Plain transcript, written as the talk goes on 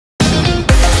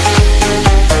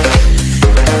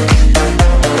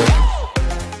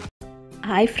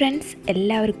Hi friends,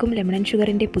 എല്ലാവർക്കും lemon and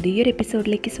ഷുഗറിൻ്റെ പുതിയൊരു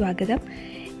എപ്പിസോഡിലേക്ക് സ്വാഗതം.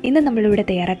 ഇന്ന് നമ്മളിവിടെ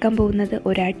തയ്യാറാക്കാൻ പോകുന്നത്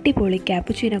ഒരു അടിപൊളി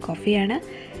കാപ്പുച്ചീനോ കോഫിയാണ്.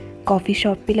 കോഫി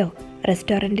ഷോപ്പിലോ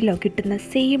റെസ്റ്റോറൻറ്റിലോ കിട്ടുന്ന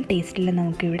സെയിം ടേസ്റ്റിൽ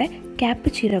നമുക്കിവിടെ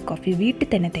കാപ്പുച്ചീനോ കോഫി വീട്ടിൽ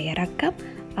തന്നെ തയ്യാറാക്കാം.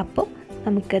 അപ്പോൾ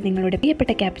നമുക്ക് നിങ്ങളുടെ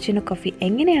പ്രിയപ്പെട്ട കാപ്പുച്ചീനോ കോഫി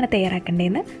എങ്ങനെയാണ്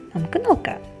തയ്യാറാക്കേണ്ടതെന്ന് നമുക്ക്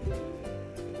നോക്കാം.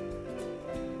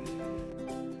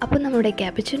 അപ്പോൾ നമ്മുടെ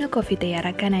കാപ്പുച്ചീനോ കോഫി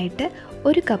തയ്യാറാക്കാനായിട്ട്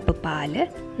 1 കപ്പ് പാല്,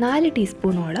 4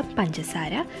 ടീസ്പൂണോളം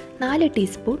പഞ്ചസാര, 4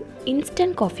 ടീസ്പൂൺ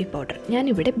ഇൻസ്റ്റൻറ്റ് കോഫി പൗഡർ,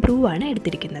 ഞാനിവിടെ ബ്രൂ ആണ്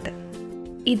എടുത്തിരിക്കുന്നത്.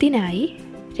 ഇതിനായി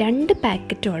 2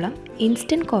 പാക്കറ്റോളം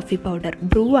ഇൻസ്റ്റൻറ്റ് കോഫി പൗഡർ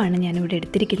ബ്രൂ ആണ് ഞാനിവിടെ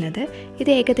എടുത്തിരിക്കുന്നത്.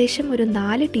 ഇത് ഏകദേശം ഒരു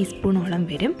 4 ടീസ്പൂണോളം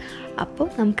വരും. അപ്പോൾ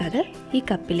നമുക്കത് ഈ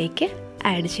കപ്പിലേക്ക്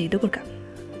ആഡ് ചെയ്ത് കൊടുക്കാം.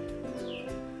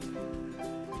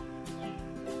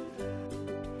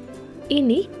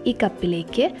 ഇനി ഈ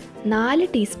കപ്പിലേക്ക് 4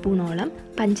 ടീസ്പൂണോളം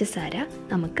പഞ്ചസാര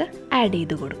നമുക്ക് ആഡ്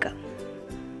ചെയ്ത് കൊടുക്കാം.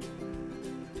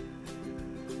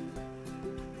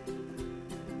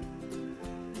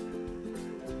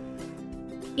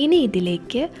 ഇനി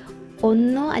ഇതിലേക്ക്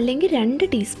 1 അല്ലെങ്കിൽ 2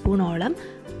 ടീസ്പൂണോളം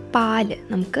പാല്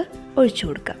നമുക്ക് ഒഴിച്ചു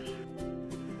കൊടുക്കാം.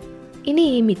 ഇനി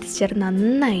ഈ മിക്സ്ചർ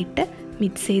നന്നായിട്ട്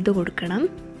മിക്സ് ചെയ്ത് കൊടുക്കണം.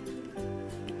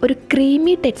 ഒരു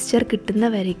ക്രീമി ടെക്സ്ചർ കിട്ടുന്ന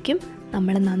വരയ്ക്കും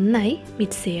നമ്മൾ നന്നായി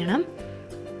മിക്സ് ചെയ്യണം.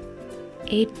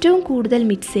 ഏറ്റവും കൂടുതൽ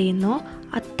മിക്സ് ചെയ്യുന്നോ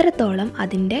അത്രത്തോളം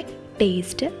അതിൻ്റെ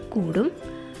ടേസ്റ്റ് കൂടും.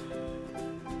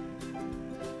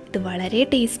 ഇത് വളരെ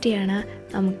ടേസ്റ്റിയാണ്.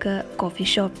 നമുക്ക് കോഫി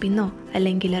ഷോപ്പിൽ നിന്നോ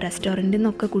അല്ലെങ്കിൽ റെസ്റ്റോറൻറ്റിൽ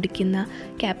നിന്നൊക്കെ കുടിക്കുന്ന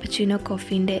കാപ്പുച്ചീനോ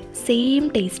കോഫീൻ്റെ സെയിം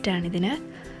ടേസ്റ്റാണിതിന്.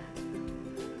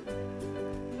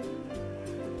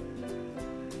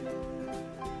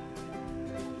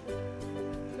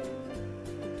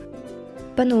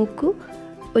 ഇപ്പം നോക്കൂ,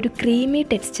 ഒരു ക്രീമി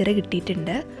ടെക്സ്ചർ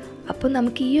കിട്ടിയിട്ടുണ്ട്. അപ്പോൾ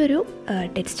നമുക്ക് ഈ ഒരു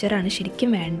ടെക്സ്ചറാണ് ശരിക്കും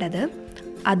വേണ്ടത്.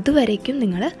 അതുവരേക്കും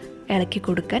നിങ്ങൾ ഇളക്കി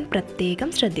കൊടുക്കാൻ പ്രത്യേകം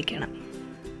ശ്രദ്ധിക്കണം.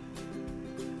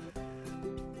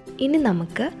 ഇനി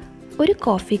നമുക്ക് ഒരു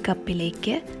കോഫി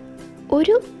കപ്പിലേക്ക്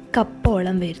 1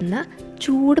 കപ്പോളം വരുന്ന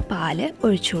ചൂട് പാല്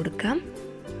ഒഴിച്ചു കൊടുക്കാം.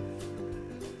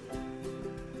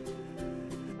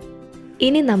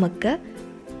 ഇനി നമുക്ക്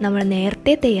നമ്മൾ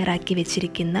നേരത്തെ തയ്യാറാക്കി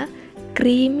വെച്ചിരിക്കുന്ന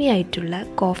ക്രീമി ആയിട്ടുള്ള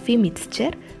കോഫി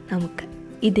മിക്സ്ചർ നമുക്ക്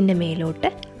ഇതിൻ്റെ മേലോട്ട്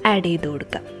ആഡ് ചെയ്ത്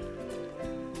കൊടുക്കാം.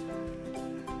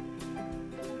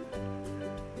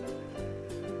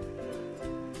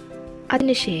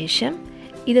 അതിനുശേഷം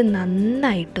ഇത്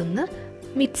നന്നായിട്ടൊന്ന്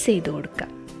മിക്സ് ചെയ്ത്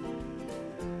കൊടുക്കാം.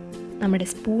 നമ്മുടെ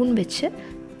സ്പൂൺ വെച്ച്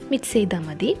മിക്സ് ചെയ്താൽ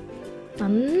മതി.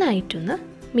 നന്നായിട്ടൊന്ന്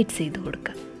മിക്സ് ചെയ്ത്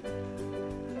കൊടുക്കാം.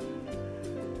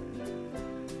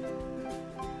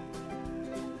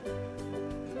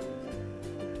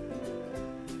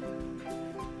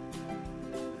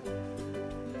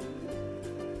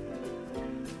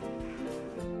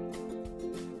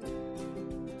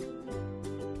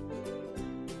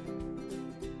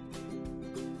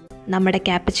 നമ്മുടെ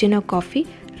കാപ്പുച്ചീനോ കോഫി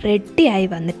റെഡിയായി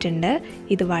വന്നിട്ടുണ്ട്.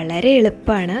 ഇത് വളരെ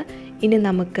എളുപ്പമാണ്. ഇനി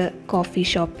നമുക്ക് കോഫി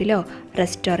ഷോപ്പിലോ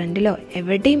റെസ്റ്റോറൻറ്റിലോ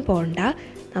എവിടെയും പോകണ്ട.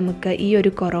 നമുക്ക് ഈ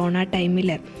ഒരു കൊറോണ ടൈമിൽ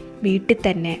വീട്ടിൽ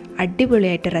തന്നെ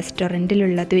അടിപൊളിയായിട്ട്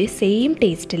റെസ്റ്റോറൻറ്റിലുള്ളത് സെയിം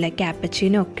ടേസ്റ്റിൽ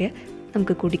കാപ്പുച്ചീനോ ഒക്കെ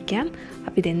നമുക്ക് കുടിക്കാം.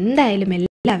 അപ്പോൾ ഇതെന്തായാലും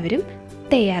എല്ലാവരും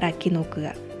തയ്യാറാക്കി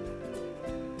നോക്കുക.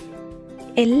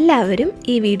 എല്ലാവരും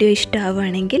ഈ വീഡിയോ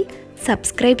ഇഷ്ടമാവുകയാണെങ്കിൽ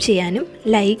സബ്സ്ക്രൈബ് ചെയ്യാനും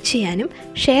ലൈക്ക് ചെയ്യാനും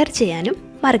ഷെയർ ചെയ്യാനും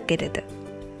മറക്കരുത്.